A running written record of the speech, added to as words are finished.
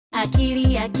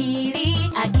Akili,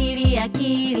 akili, akili,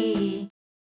 akili.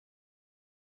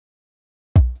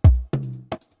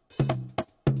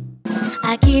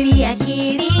 Akili,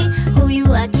 akili,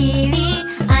 huyu akili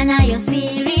anayo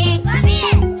siri.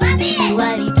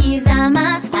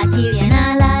 Walikizama, akili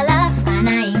analala,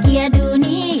 anaingia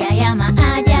dunia ya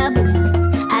maajabu.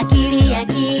 Akili,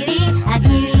 akili,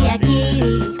 akili,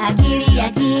 akili, akili,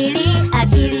 akili,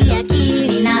 akili,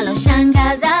 akili.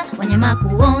 Naloshangaza wanyama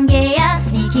kuongea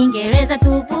ni Kiingereza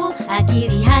tupu.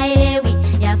 Akili haelewi,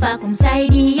 yafaa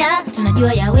kumsaidia,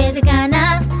 tunajua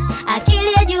yawezekana.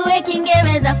 Akili ajue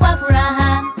Kiingereza kwa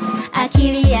furaha.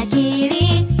 Akili,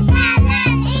 akili,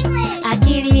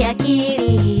 akili,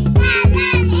 akili,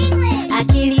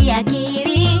 akili,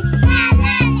 akili,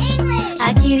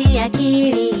 akili,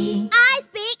 akili. I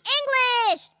speak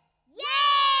English!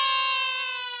 Yay!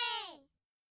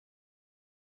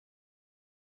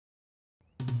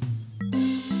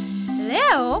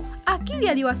 Leo Akili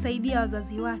aliwasaidia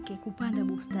wazazi wake kupanda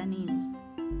bustanini.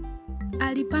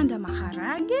 Alipanda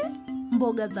maharage,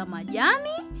 mboga za majani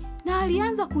na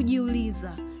alianza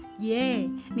kujiuliza, je,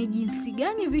 ni jinsi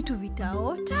gani vitu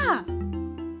vitaota?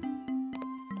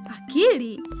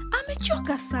 Akili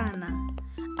amechoka sana.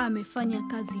 Amefanya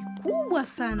kazi kubwa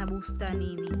sana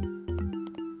bustanini.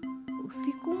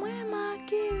 Usiku mwema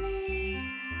Akili.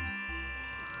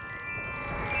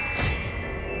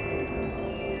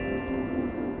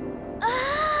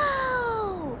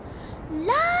 Oh!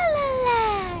 Lala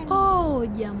Land! Oh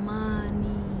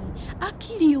jamani,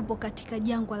 Akili yupo katika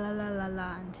jangwa la Lala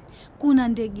Land. Kuna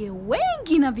ndege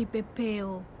wengi na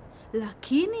vipepeo,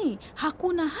 lakini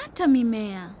hakuna hata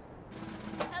mimea.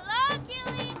 Hello,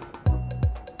 Akili!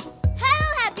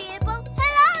 Hello, Happy Hippo!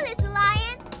 Hello, Little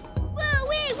Lion!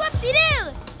 Woo-wee,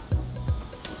 whoop-de-doo!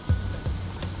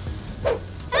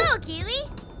 Hello, Akili!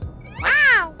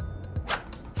 Wow!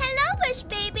 Hello, Bush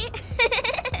Baby!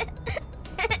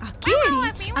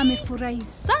 Akili amefurahi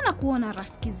sana kuona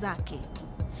rafiki zake,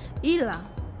 ila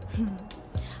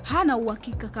hana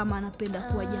uhakika kama anapenda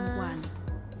kuwa jangwani.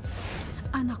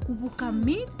 Anakumbuka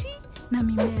miti na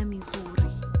mimea mizuri.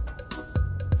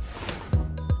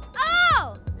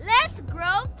 Oh! Let's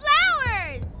grow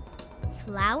flowers!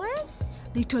 Flowers?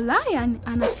 Little Lion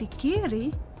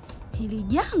anafikiri hili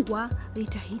jangwa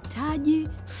litahitaji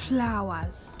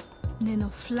flowers. Neno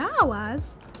flowers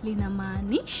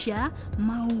linamaanisha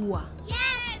maua.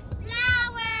 Yes,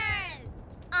 flowers!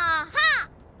 Aha!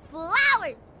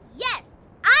 Flowers! Yes,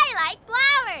 I like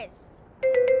flowers!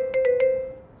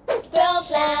 Grow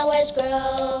flowers,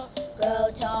 grow, grow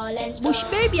tall and strong. Bush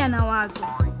Baby ana wazo.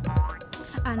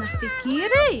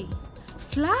 Anafikiri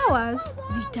flowers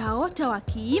zitaota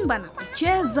wakiimba na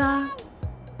kucheza.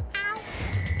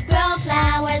 Grow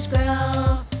flowers,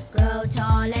 grow, grow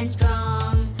tall and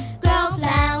strong. Grow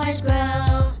flowers,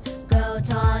 grow, grow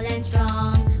tall and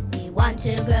strong. We want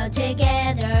to grow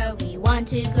together, we want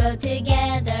to grow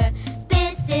together.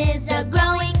 This is a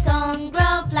growing song.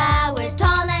 Grow flowers,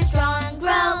 tall and strong.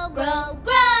 Grow, grow,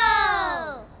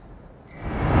 grow!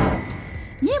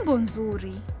 Nyimbo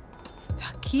nzuri,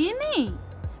 lakini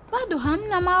bado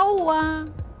hamna maua.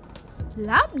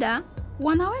 Labda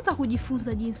wanaweza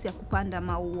kujifunza jinsi ya kupanda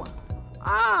maua.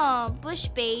 Oh, Bush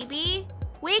Baby,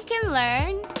 we can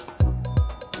learn.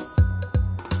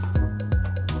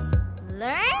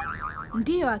 Learn?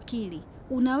 Ndiyo Akili,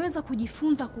 unaweza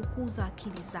kujifunza kukuza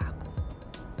akili zako.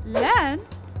 Learn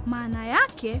maana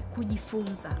yake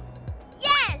kujifunza.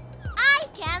 Yes, I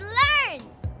can learn.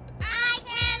 I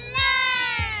can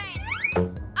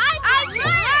learn. I can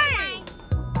learn.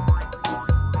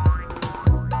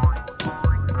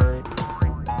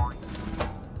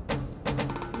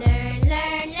 Learn,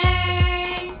 learn,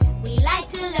 learn. We like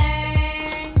to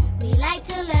learn. We like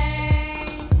to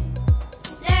learn.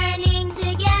 Learning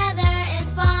together is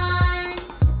fun.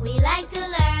 We like to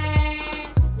learn.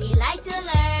 We like to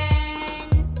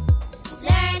learn.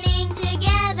 Learning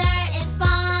together is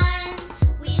fun.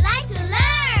 We like to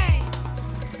learn.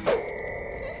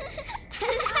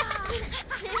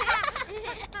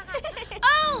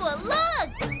 Oh, look!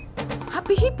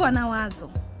 Happy Hippo ana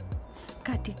wazo.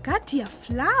 Katikati ya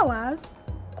flowers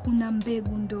kuna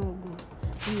mbegu ndogo.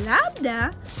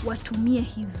 Labda watumie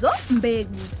hizo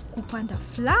mbegu kupanda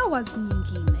flowers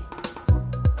nyingine.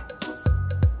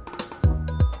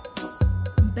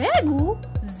 Mbegu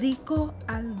ziko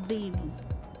ardhini.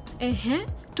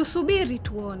 Tusubiri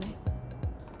tuone.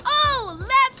 Oh,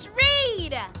 let's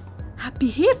read. Happy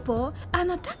Hippo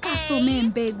anataka asomee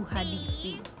mbegu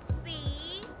hadithi. C,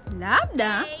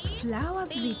 Labda flowers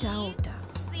zitaota.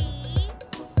 C,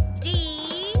 D,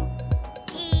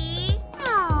 E.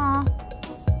 Aww.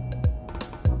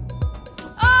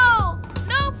 Oh,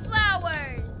 no flowers.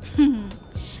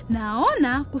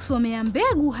 Mimea kusomea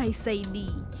mbegu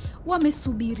haisaidii.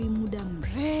 Wamesubiri muda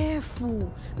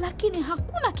mrefu, lakini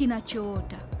hakuna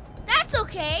kinachoota. That's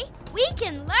okay. We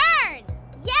can learn.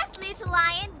 Yes, little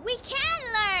lion, we can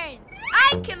learn.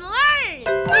 I can learn.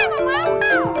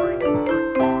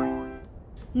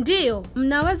 Ndiyo,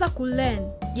 mnaweza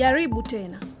kulearn. Jaribu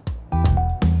tena.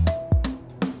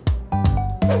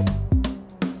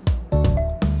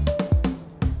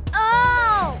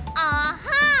 Oh,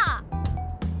 aha!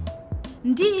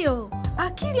 Ndiyo,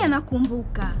 Akili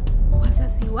anakumbuka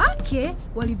wazazi wake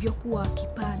walivyokuwa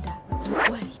wakipanda.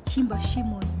 Walichimba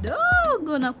shimo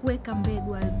dogo na kuweka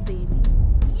mbegu ardhini.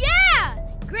 Yeah!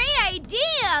 Great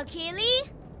idea,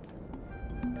 Akili!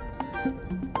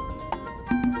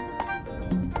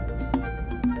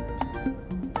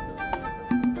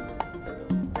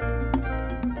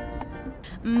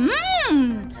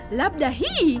 Labda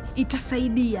hii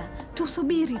itasaidia.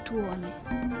 Tusubiri tuone.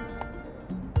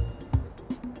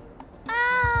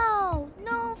 Oh,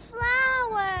 no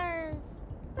flowers.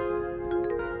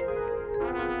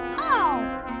 Oh,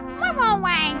 one more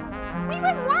way. We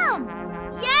went wrong.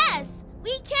 Yes,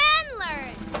 we can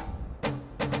learn.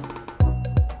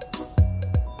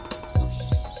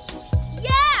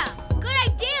 Yeah, good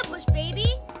idea, Bush Baby.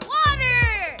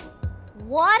 Water.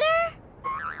 Water?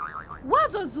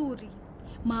 Wazo zuri.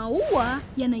 Maua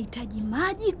yanahitaji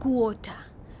maji kuota.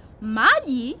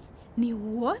 Maji ni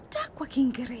water kwa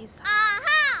Kiingereza.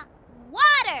 Aha!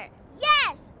 Water.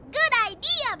 Yes, good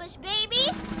idea, Bush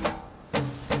Baby.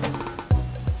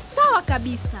 Sawa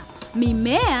kabisa.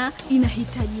 Mimea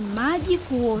inahitaji maji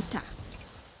kuota.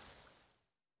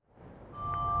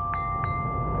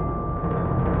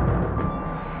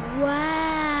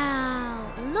 Wow!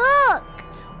 Look!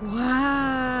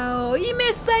 Wow,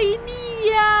 imesaidia.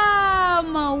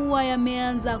 Maua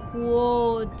yameanza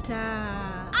kuota.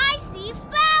 I see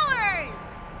flowers.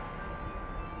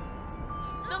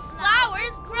 The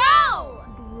flowers grow.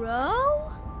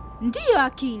 Grow? Ndiyo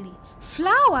Akili.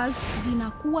 Flowers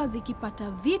zinakuwa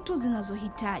zikipata vitu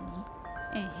zinazohitaji.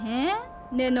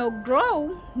 Neno grow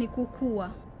ni kukua.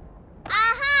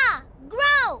 Aha!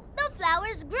 Grow. The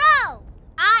flowers grow.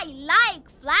 I like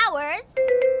flowers.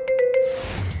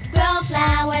 Grow,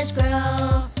 flowers,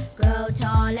 grow. Grow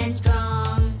tall and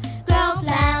strong. Grow,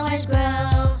 flowers,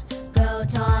 grow. Grow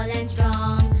tall and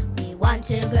strong. We want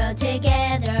to grow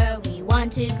together. We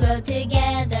want to grow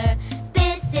together.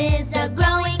 This is a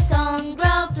growing song.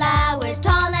 Grow, flowers,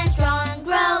 tall and strong.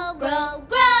 Grow, grow,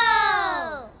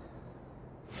 grow.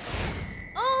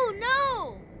 Oh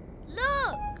no!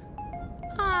 Look!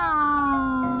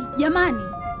 Jamani,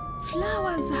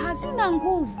 flowers hazina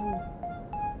nguvu.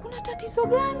 Kuna tatizo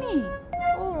gani?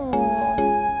 Oh,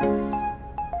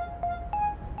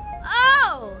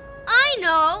 I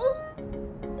know.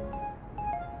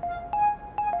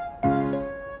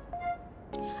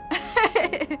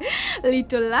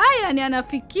 Little Lion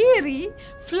anafikiri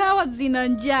flowers zina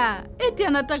njaa. Eti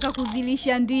anataka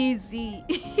kuzilisha ndizi.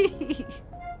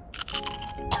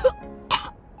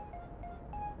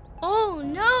 Oh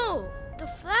no, the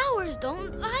flowers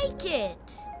don't like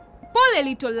it. Pole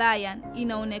Little Lion,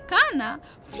 inaonekana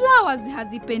flowers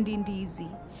hazipendi ndizi.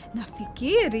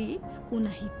 Nafikiri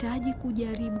unahitaji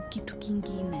kujaribu kitu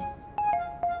kingine.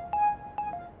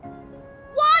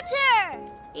 Water!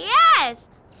 Yes,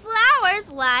 flowers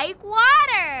like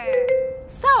water.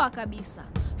 Sawa kabisa.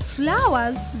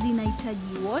 Flowers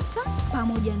zinahitaji water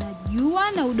pamoja na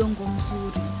jua na udongo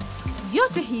mzuri.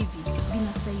 Vyote hivi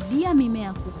vinasaidia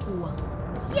mimea kukua.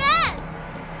 Yes!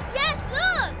 Yes,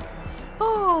 look!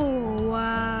 Oh,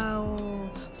 wow.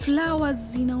 Flowers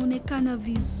zinaonekana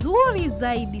vizuri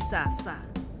zaidi sasa.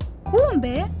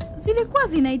 Kumbe zilikuwa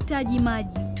zinahitaji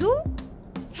maji tu.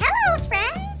 Hello,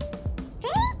 friends.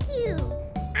 Thank you.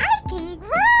 I can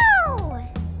grow.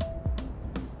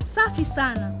 Safi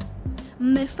sana.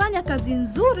 Mmefanya kazi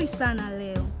nzuri sana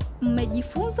leo.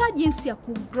 Mmejifunza jinsi ya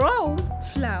kugrow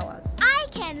flowers. I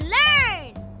can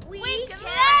learn. We can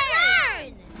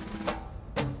learn.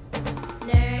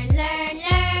 Learn, learn,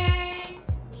 learn.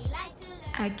 We like to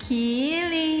learn.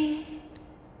 Akili.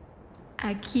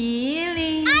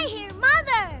 Akili. I hear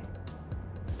mother.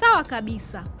 Sawa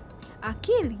kabisa.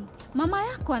 Akili, mama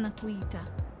yako anakuita.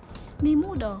 Ni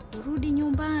muda wa kurudi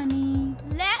nyumbani.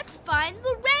 Let's find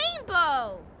the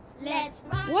rainbow. Let's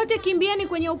run. Wote kimbieni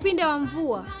kwenye upinde wa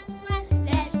mvua.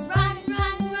 Let's run,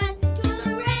 run, run to the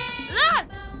rainbow. Look!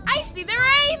 I see the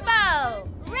rainbow!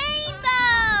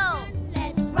 Rainbow!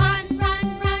 Let's run,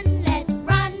 run, run. Let's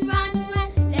run, run,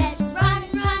 run. Let's run,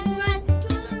 run, run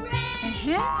to the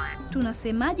rainbow.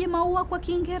 Tunasemaje maua kwa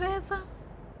Kiingereza?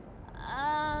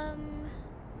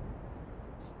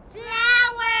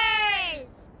 Flowers!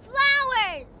 Flowers!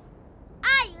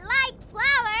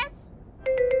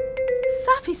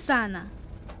 sana.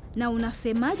 Na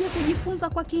unasemaje kujifunza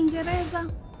kwa Kiingereza?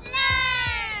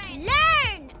 Learn!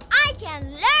 Learn! I can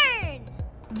learn!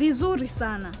 Vizuri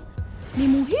sana. Ni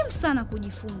muhimu sana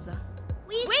kujifunza.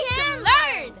 We can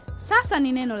learn! Sasa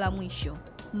ni neno la mwisho.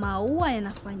 Maua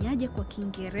yanafanyaje kwa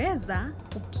Kiingereza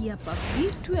ukiapa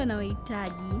vitu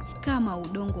yanayohitaji kama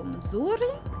udongo mzuri,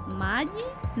 maji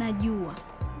na jua?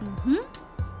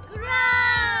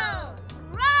 Grow!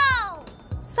 Grow!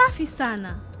 Safi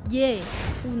sana. Je,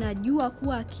 unajua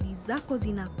kuwa akili zako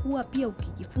zinakuwa pia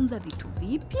ukijifunza vitu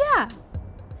vipya?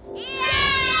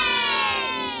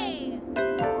 Yay!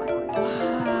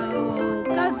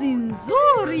 Wow, kazi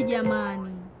nzuri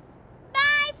jamani.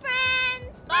 Bye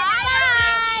friends!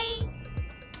 Bye!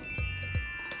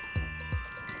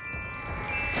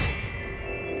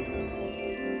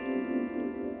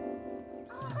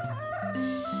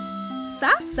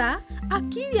 Sasa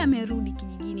Akili amerudi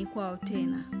kijijini kwao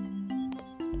tena.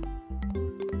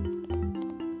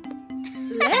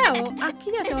 Leo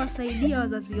Akili atawasaidia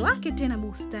wazazi wake tena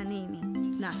bustanini.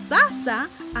 Na sasa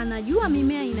anajua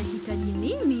mimea inahitaji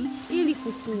nini ili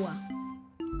kukua.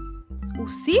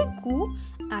 Usiku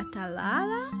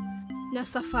atalala na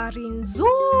safari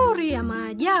nzuri ya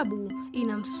maajabu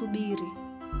inamsubiri.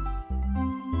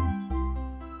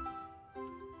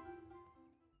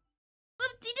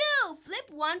 Flip-de-doo! Flip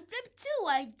 1, flip 2.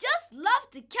 I just love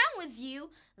to come with you.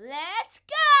 Let's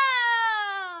go!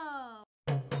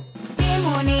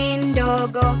 Elimu ni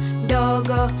ndogo,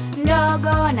 ndogo,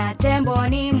 ndogo na tembo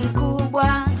ni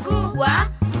mkubwa, kubwa,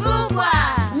 kubwa.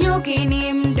 Nyuki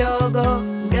ni mdogo,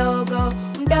 mdogo,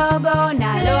 mdogo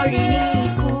na lori ni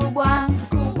kubwa,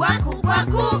 kubwa, kubwa,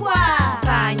 kubwa.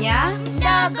 Panya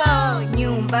Ndogo!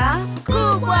 nyumba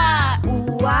kubwa,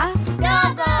 ua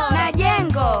Ndogo! na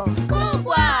jengo.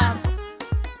 Kubwa!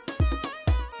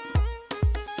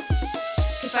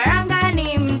 Kifaranga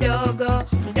ni mdogo,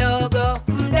 mdogo,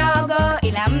 mdogo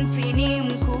ila mti ni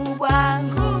mkubwa,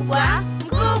 kubwa,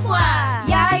 mkubwa.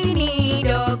 Yai ni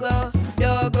dogo,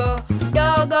 dogo,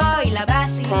 dogo ila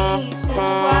basi ni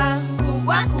kubwa,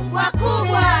 kubwa, kubwa,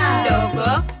 kubwa.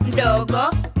 Mdogo,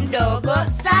 mdogo, mdogo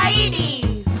zaidi.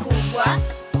 Kubwa,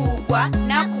 kubwa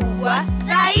na kubwa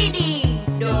zaidi.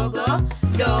 Dogo,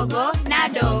 dogo na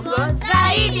dogo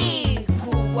zaidi.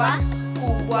 Kubwa,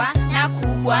 kubwa na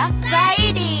kubwa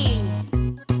zaidi.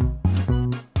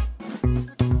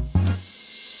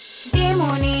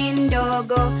 Ndimu ni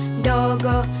ndogo,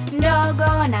 ndogo,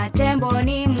 ndogo na tembo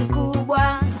ni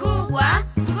mkubwa, kubwa,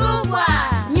 kubwa.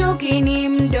 Nyuki ni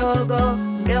mdogo,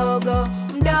 mdogo,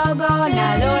 mdogo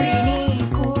na lori ni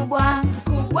kubwa,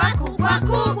 kubwa, kubwa,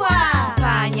 kubwa.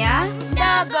 Panya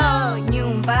Ndogo!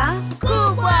 nyumba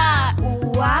Kubwa!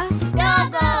 ua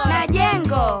Ndogo! na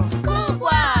jengo.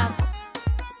 Kubwa!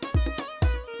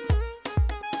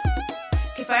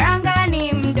 Kifaranga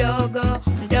ni mdogo,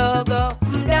 mdogo,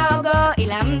 mdogo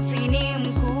ila mti ni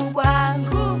mkubwa,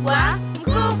 kubwa,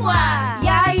 mkubwa.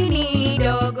 Yai ni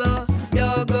dogo,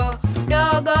 dogo,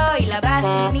 dogo ila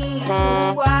basi ni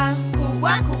kubwa,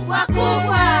 kubwa, kubwa,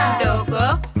 kubwa.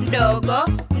 Mdogo, mdogo,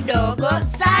 mdogo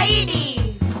zaidi.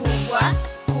 Kubwa,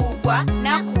 kubwa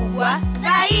na kubwa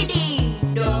zaidi.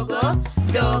 Dogo,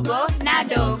 dogo na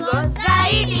dogo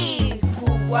zaidi.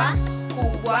 Kubwa,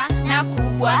 kubwa na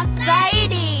kubwa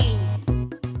zaidi.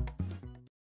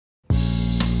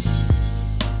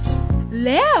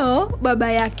 Leo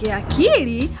baba yake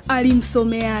Akili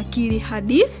alimsomea Akili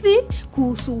hadithi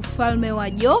kuhusu ufalme wa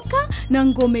joka na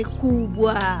ngome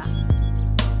kubwa.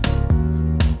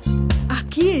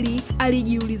 Akili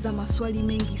alijiuliza maswali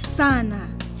mengi sana.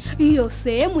 Hiyo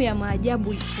sehemu ya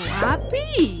maajabu iko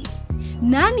wapi?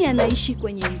 Nani anaishi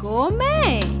kwenye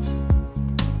ngome?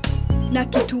 Na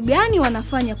kitu gani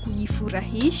wanafanya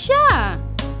kujifurahisha?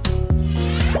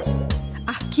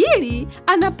 Akili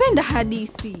anapenda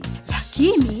hadithi,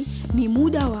 lakini ni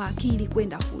muda wa Akili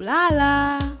kwenda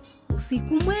kulala.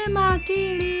 Usiku mwema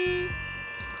Akili.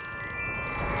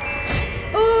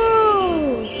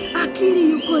 Oh,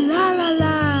 Akili yuko Lala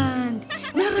Land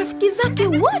na rafiki zake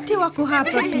wote wako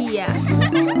hapa pia.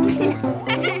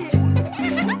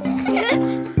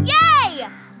 Yay!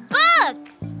 Book!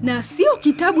 Na sio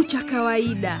kitabu cha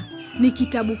kawaida, ni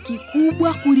kitabu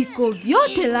kikubwa kuliko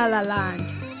vyote Lala Land.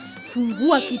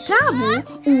 Fungua kitabu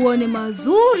uone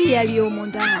mazuri yaliyomo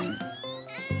ndani.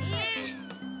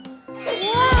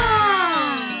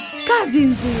 Wow! Kazi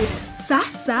nzuri.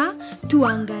 Sasa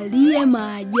tuangalie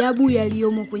maajabu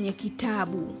yaliyomo kwenye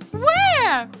kitabu.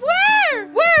 Where?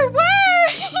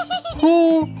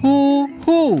 Who?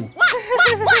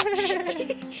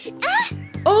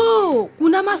 Oh,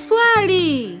 kuna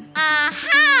maswali.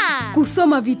 Aha!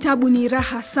 Kusoma vitabu ni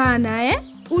raha sana, eh?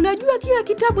 unajua kila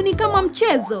kitabu ni kama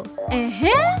mchezo.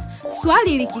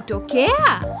 Swali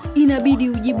likitokea, inabidi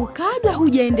ujibu kabla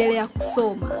hujaendelea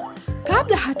kusoma.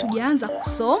 Kabla hatujaanza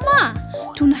kusoma,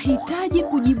 tunahitaji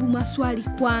kujibu maswali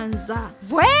kwanza.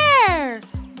 Where?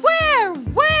 Where?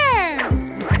 Where?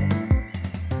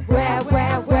 Where,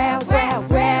 where, where, where,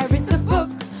 where is the book?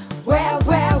 Where,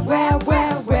 where, where,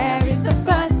 where, where is the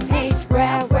first page?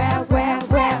 Where, where, where,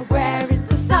 where, where is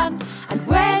the sun? And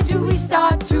where do we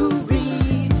start to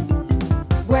read?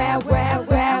 Where, where,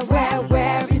 where, where,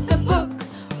 where is the book?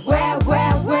 Where,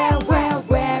 where, where, where,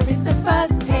 where is the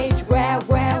first page? Where,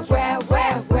 where, where,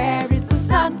 where, where is the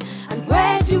sun? And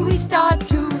where do we start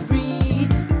to read?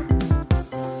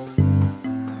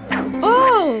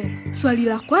 Oh, swali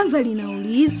la kwanza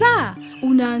linauliza,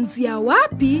 unaanzia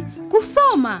wapi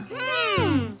kusoma?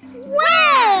 Where?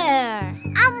 Where?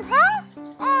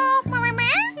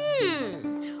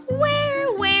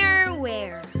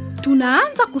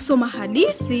 Tunaanza kusoma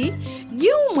hadithi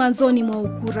juu mwanzoni mwa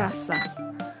ukurasa.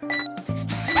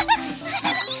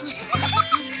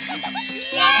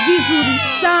 Vizuri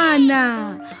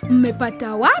sana.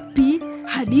 Mmepata wapi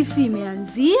hadithi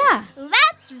imeanzia?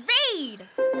 Let's read.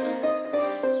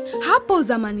 Hapo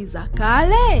zamani za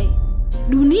kale,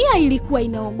 dunia ilikuwa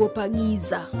inaogopa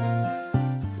giza.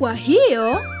 Kwa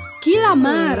hiyo, kila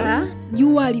mara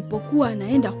jua alipokuwa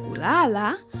anaenda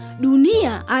kulala,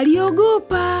 dunia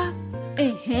aliogopa.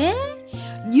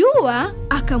 Jua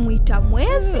akamuita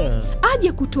mwezi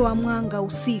aje kutoa mwanga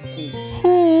usiku.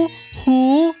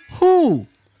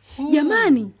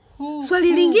 Jamani,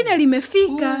 swali lingine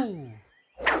limefika.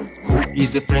 Who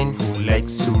is a friend who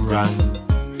likes to run?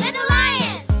 Little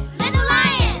lion, little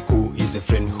lion. Who is a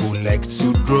friend who likes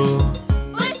to draw?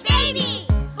 Bush baby,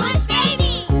 bush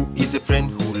baby. Who is a friend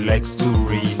who likes to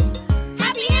read?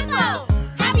 Happy hippo,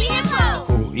 happy hippo.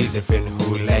 Who is a friend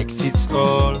who likes it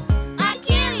all?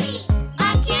 Akili,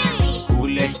 Akili. Who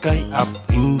likes sky up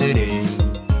in the day?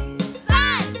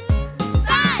 Sun,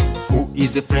 sun. Who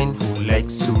is a friend who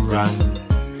likes to run?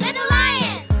 Little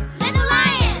lion, little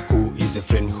lion. Who is a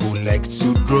friend who likes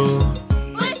to draw?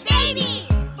 Bush baby,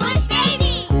 bush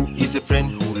baby. Who is a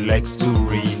friend who likes to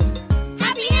read?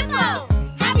 Happy hippo,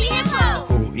 happy hippo.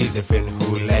 Who is a friend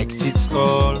who likes it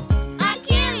all?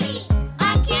 Akili,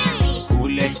 Akili. Who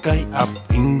likes sky up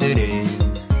in the day?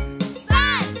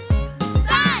 Sun,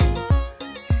 sun.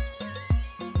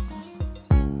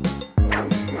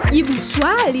 Jibu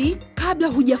swali kabla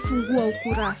hujafungua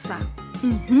ukurasa.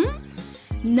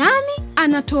 Nani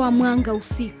anatoa mwanga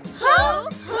usiku?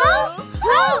 Who?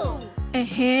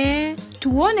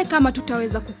 Tuone kama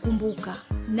tutaweza kukumbuka.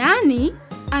 Nani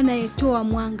anayetoa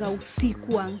mwanga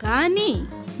usiku angani?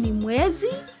 Ni mwezi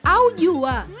au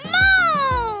jua?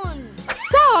 Moon.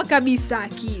 Sawa kabisa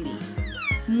Akili.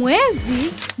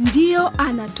 Mwezi ndio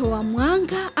anatoa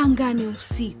mwanga angani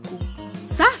usiku.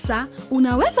 Sasa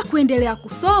unaweza kuendelea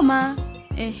kusoma.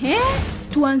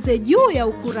 Tuanze juu ya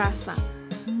ukurasa.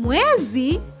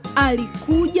 Mwezi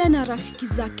alikuja na rafiki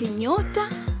zake nyota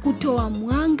kutoa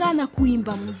mwanga na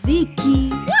kuimba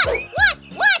muziki.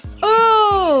 What?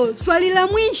 Oh, swali la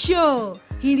mwisho.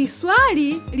 Hili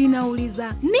swali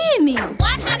linauliza nini?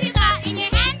 What have you got in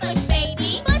your hand, Bush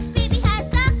baby? Bush baby has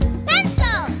a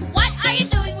pencil. What are you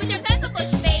doing with your pencil,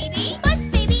 Bush baby? Bush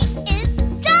baby is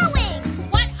drawing.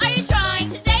 What are you drawing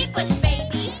today, Bush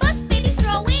baby? Bush baby's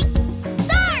drawing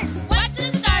stars. What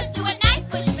do the stars do at night,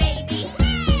 Bush baby?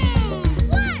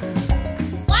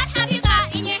 What have you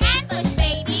got in your hand, Bush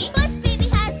baby? Bush baby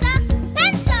has a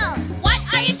pencil. What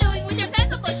are you doing with your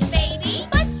pencil, Bush baby?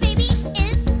 Bush baby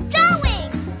is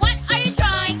drawing. What are you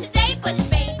drawing today, Bush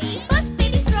baby? Bush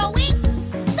baby's drawing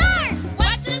stars.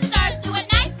 What do the stars do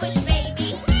at night, Bush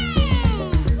baby?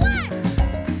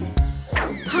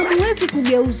 Hamwezi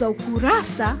kugeuza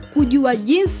ukurasa kujua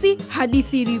jinsi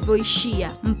hadithi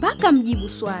ilivyoishia mpaka mjibu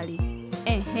swali.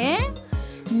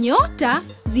 Nyota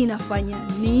zinafanya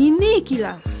nini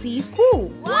kila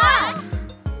usiku? What?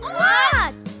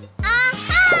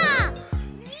 Aha!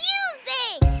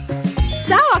 Music!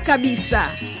 Sawa kabisa,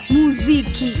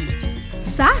 muziki.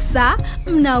 Sasa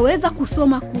mnaweza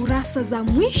kusoma kurasa za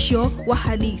mwisho wa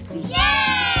hadithi.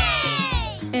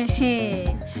 Yay!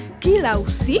 Kila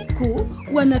usiku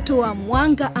wanatoa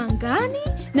mwanga angani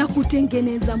na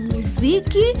kutengeneza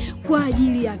muziki kwa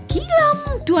ajili ya kila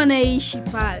mtu anayeishi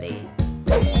pale.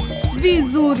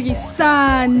 Vizuri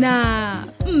sana.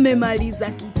 Mmemaliza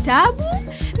kitabu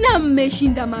na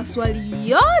mmeshinda maswali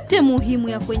yote muhimu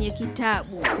ya kwenye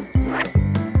kitabu.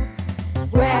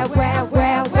 Where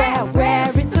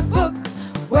is the book?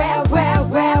 Where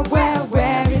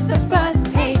is the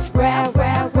first page?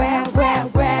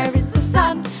 Where is the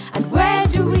sun? And where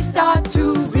do we start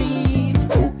to read?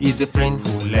 Who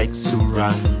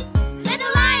run?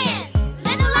 Little lion,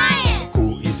 little lion.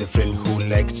 Who is a friend who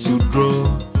likes to draw?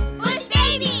 Bush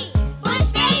baby, bush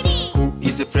baby. Who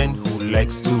is a friend who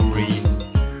likes to read?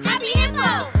 Happy hippo,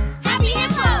 happy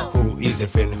hippo. Who is a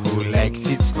friend who likes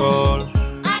it all?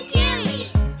 Akili,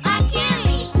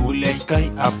 Akili. Who lets sky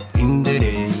up in the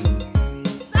day?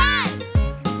 Sun,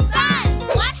 sun.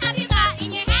 What have you got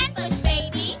in your hand, bush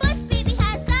baby? Bush baby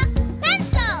has a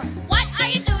pencil. What are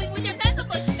you doing with your pencil,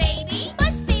 Bush baby?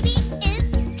 Bush baby is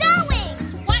drawing.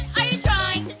 What are you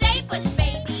drawing today, Bush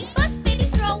baby? Bush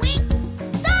baby's drawing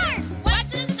stars. What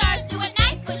do the stars do at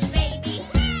night, Bush baby?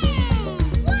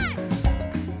 What?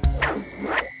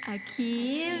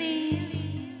 Akili.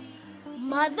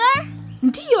 Mother?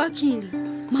 Ndiyo Akili,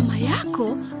 mama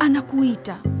yako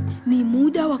anakuita. Ni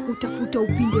muda wa kutafuta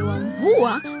upinde wa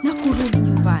mvua na kurudi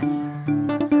nyumbani.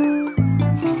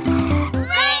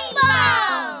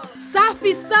 Rainbow!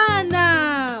 Safi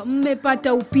sana!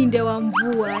 Mmepata upinde wa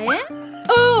mvua, eh?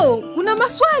 Oh, kuna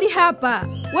maswali hapa.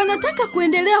 Wanataka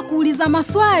kuendelea kuuliza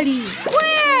maswali.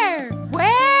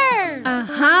 Where?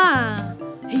 Aha!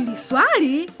 Hili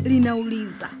swali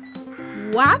linauliza,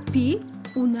 wapi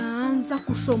unaanza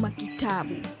kusoma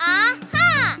kitabu?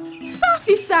 Aha!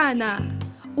 Safi sana!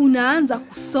 Unaanza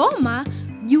kusoma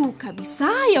juu kabisa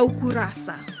ya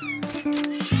ukurasa.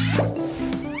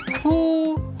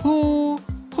 Who?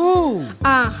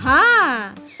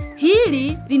 Aha!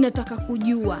 Hili linataka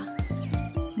kujua,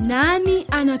 nani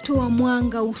anatoa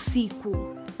mwanga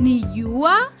usiku? Ni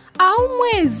jua au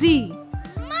mwezi?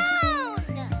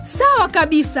 Moon! Sawa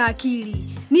kabisa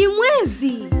Akili, ni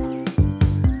mwezi.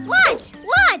 What?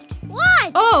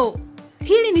 Oh,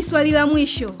 hili ni swali la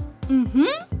mwisho.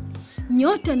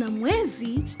 Nyota na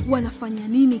mwezi wanafanya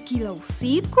nini kila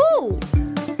usiku?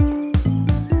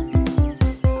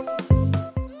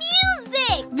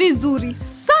 Music! Vizuri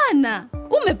sana,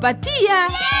 umepatia. Yay!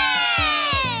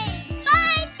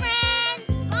 Bye,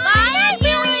 friends! Bye,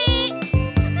 Akili!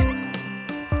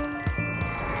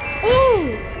 Oh,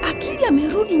 Akili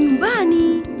amerudi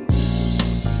nyumbani.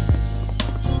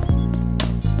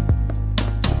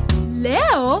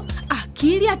 Leo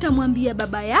Akili atamwambia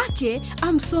baba yake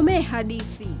amsomee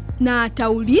hadithi na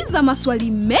atauliza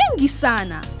maswali mengi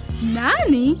sana.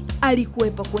 Nani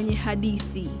alikuwepo kwenye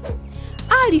hadithi?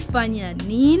 Alifanya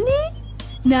nini?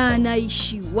 Na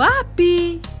anaishi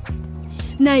wapi?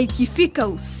 Na ikifika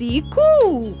usiku,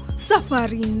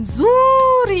 safari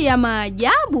nzuri ya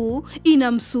maajabu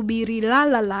inamsubiri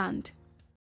Lala Land.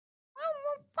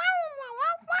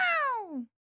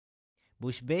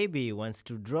 Bush baby wants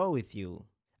to draw with you.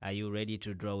 Are you ready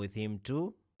to draw with him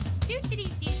too?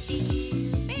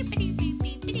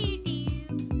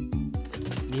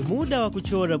 Ni muda wa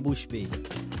kuchora, Bush baby.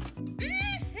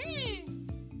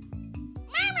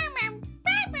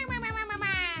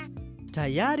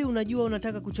 Tayari unajua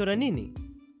unataka kuchora nini?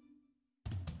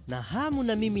 Na hamu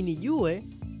na mimi nijue.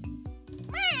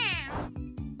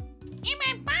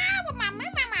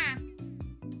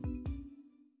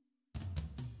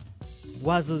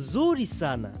 Wazo zuri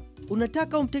sana.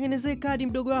 Unataka umtengenezee kadi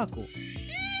mdogo wako?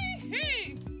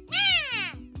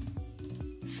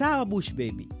 Sawa Bush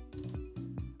baby.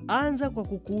 Anza kwa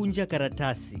kukunja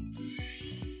karatasi.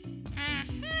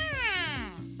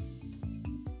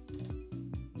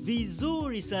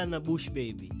 Vizuri sana Bush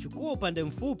baby. Chukua upande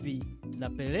mfupi na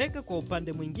peleka kwa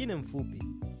upande mwingine mfupi.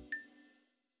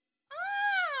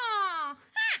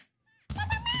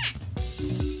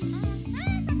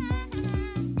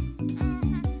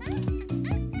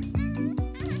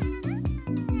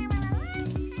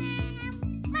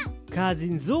 Kazi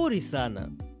nzuri sana.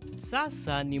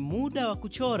 Sasa ni muda wa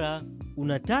kuchora.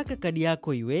 Unataka kadi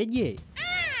yako iweje?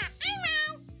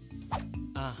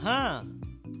 Aha!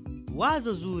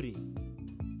 Wazo zuri.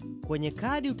 Kwenye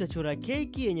kadi utachora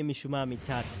keki yenye mishumaa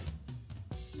mitatu.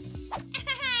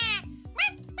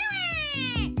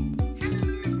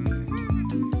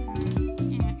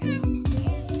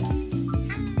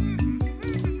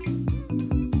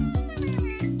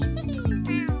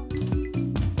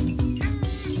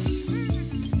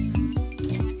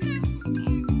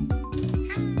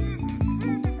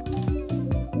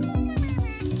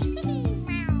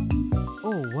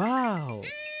 Oh, wow!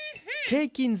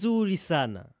 Keki nzuri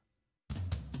sana.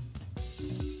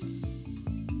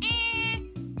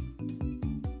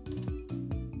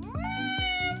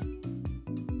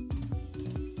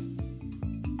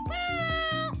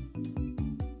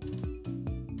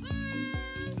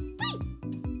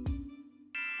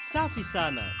 Safi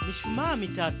sana, mishumaa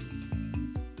mitatu.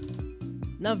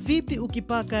 Na vipi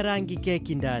ukipaka rangi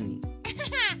keki ndani?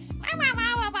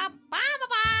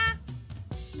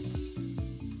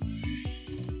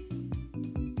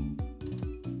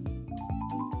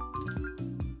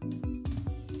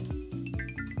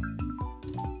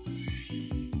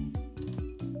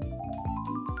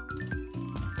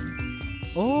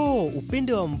 Oh,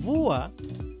 upinde wa mvua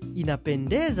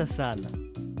inapendeza sana.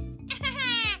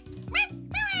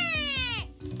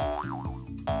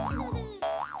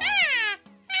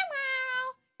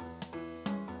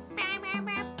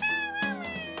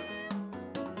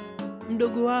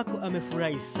 Mdogo wako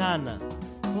amefurahi sana.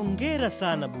 Hongera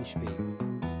sana Bushman.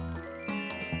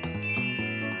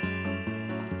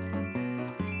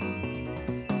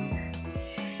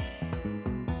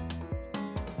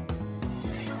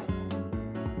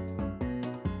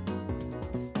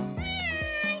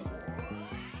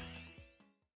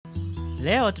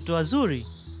 Leo watoto wazuri,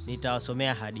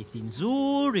 nitawasomea hadithi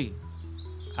nzuri.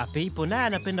 Apeipo naye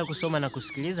anapenda kusoma na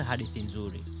kusikiliza hadithi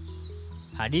nzuri.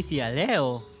 Hadithi ya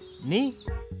leo ni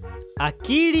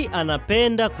Akili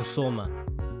anapenda kusoma.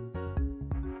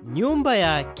 Nyumba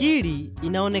ya Akili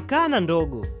inaonekana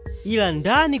ndogo, ila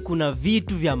ndani kuna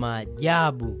vitu vya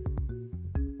maajabu.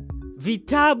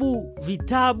 Vitabu,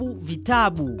 vitabu,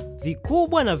 vitabu,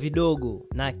 vikubwa na vidogo,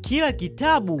 na kila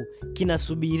kitabu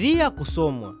kinasubiria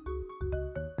kusomwa.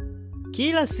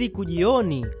 Kila siku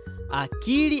jioni,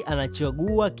 Akili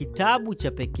anachagua kitabu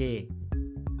cha pekee.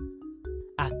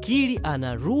 Akili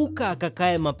anaruka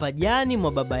akakae mapajani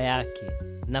mwa baba yake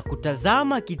na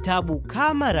kutazama kitabu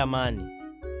kama ramani.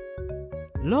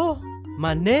 Lo,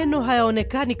 maneno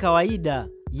hayaonekani kawaida,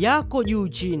 yako juu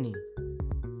chini.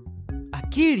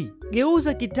 Akili,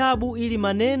 geuza kitabu ili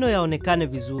maneno yaonekane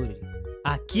vizuri.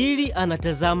 Akili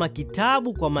anatazama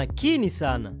kitabu kwa makini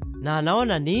sana. Na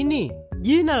anaona nini?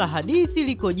 Jina la hadithi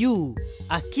liko juu.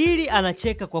 Akili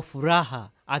anacheka kwa furaha,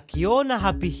 akiona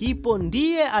Happy Hippo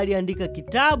ndiye aliandika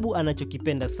kitabu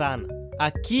anachokipenda sana.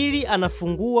 Akili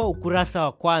anafungua ukurasa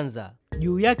wa kwanza.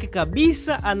 Juu yake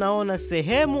kabisa anaona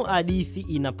sehemu hadithi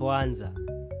inapoanza.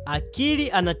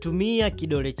 Akili anatumia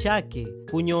kidole chake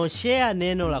kunyooshea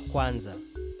neno la kwanza.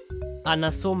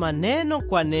 Anasoma neno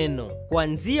kwa neno,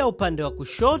 kuanzia upande wa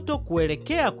kushoto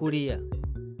kuelekea kulia,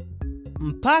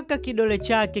 mpaka kidole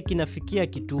chake kinafikia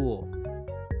kituo.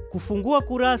 Kufungua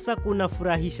kurasa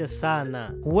kunafurahisha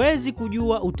sana. Huwezi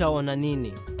kujua utaona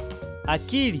nini.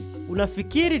 Akili,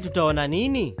 unafikiri tutaona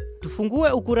nini?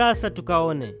 Tufungue ukurasa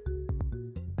tukaone.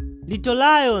 Little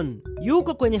Lion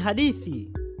yuko kwenye hadithi.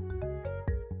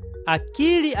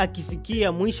 Akili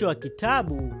akifikia mwisho wa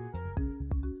kitabu,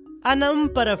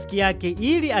 anampa rafiki yake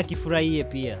ili akifurahie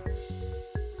pia.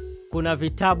 Kuna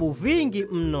vitabu vingi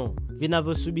mno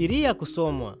vinavyosubiria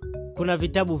kusomwa. Kuna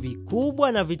vitabu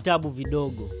vikubwa na vitabu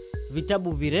vidogo,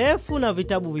 vitabu virefu na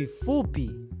vitabu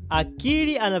vifupi.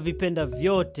 Akili anavipenda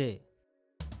vyote,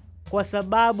 kwa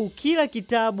sababu kila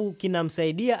kitabu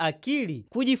kinamsaidia Akili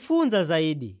kujifunza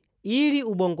zaidi, ili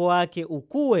ubongo wake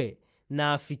ukue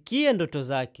na afikie ndoto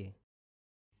zake.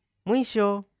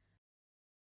 Mwisho.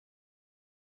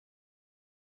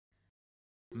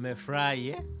 Mmefurahi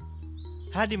eh?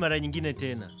 Hadi mara nyingine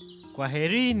tena.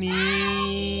 Kwaherini.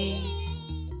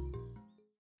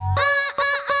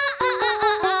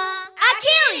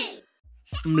 Akili!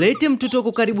 Mlete mtoto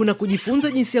wako karibu na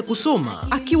kujifunza jinsi ya kusoma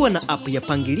akiwa na app ya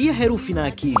Pangilia Herufi na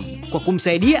Akili. Kwa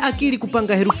kumsaidia Akili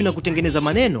kupanga herufi na kutengeneza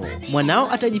maneno,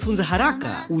 mwanao atajifunza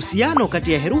haraka uhusiano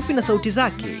kati ya herufi na sauti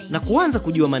zake na kuanza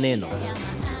kujua maneno.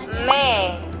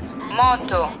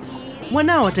 Moto.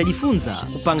 Mwanao atajifunza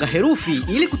kupanga herufi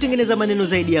ili kutengeneza maneno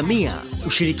zaidi ya 100,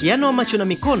 ushirikiano wa macho na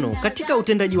mikono katika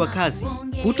utendaji wa kazi,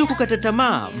 kuto kukata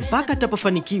tamaa mpaka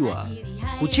atapofanikiwa,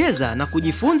 kucheza na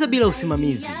kujifunza bila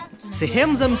usimamizi,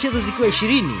 sehemu za mchezo zikiwa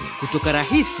 20 kutoka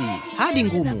rahisi hadi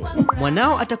ngumu.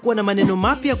 Mwanao atakuwa na maneno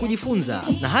mapya ya kujifunza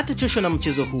na hata choshwa na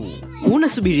mchezo huu.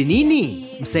 Unasubiri nini?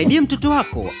 Msaidie mtoto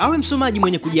wako awe msomaji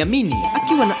mwenye kujiamini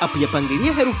akiwa na app ya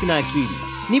Pangilia Herufi na Akili.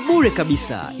 Ni bure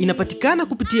kabisa, inapatikana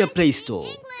kupitia Play Store.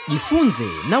 Jifunze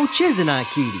na ucheze na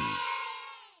Akili.